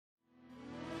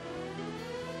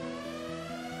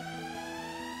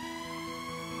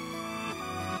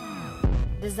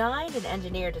Designed and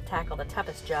engineered to tackle the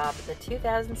toughest job, the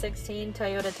 2016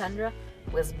 Toyota Tundra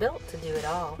was built to do it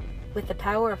all. With the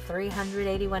power of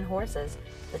 381 horses,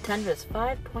 the Tundra's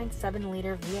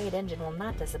 5.7-liter V8 engine will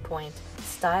not disappoint.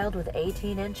 Styled with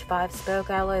 18-inch 5-spoke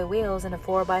alloy wheels and a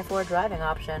 4x4 driving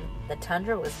option, the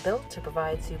Tundra was built to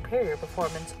provide superior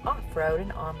performance off-road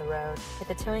and on the road,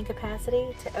 with a towing capacity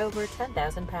to over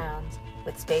 10,000 pounds.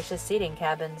 With spacious seating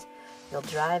cabins, you'll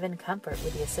drive in comfort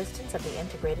with the assistance of the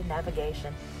integrated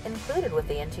navigation, included with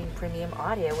the Intune Premium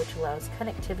Audio, which allows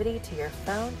connectivity to your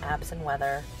phone, apps, and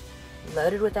weather.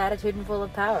 Loaded with attitude and full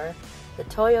of power, the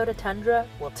Toyota Tundra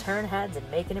will turn heads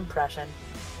and make an impression.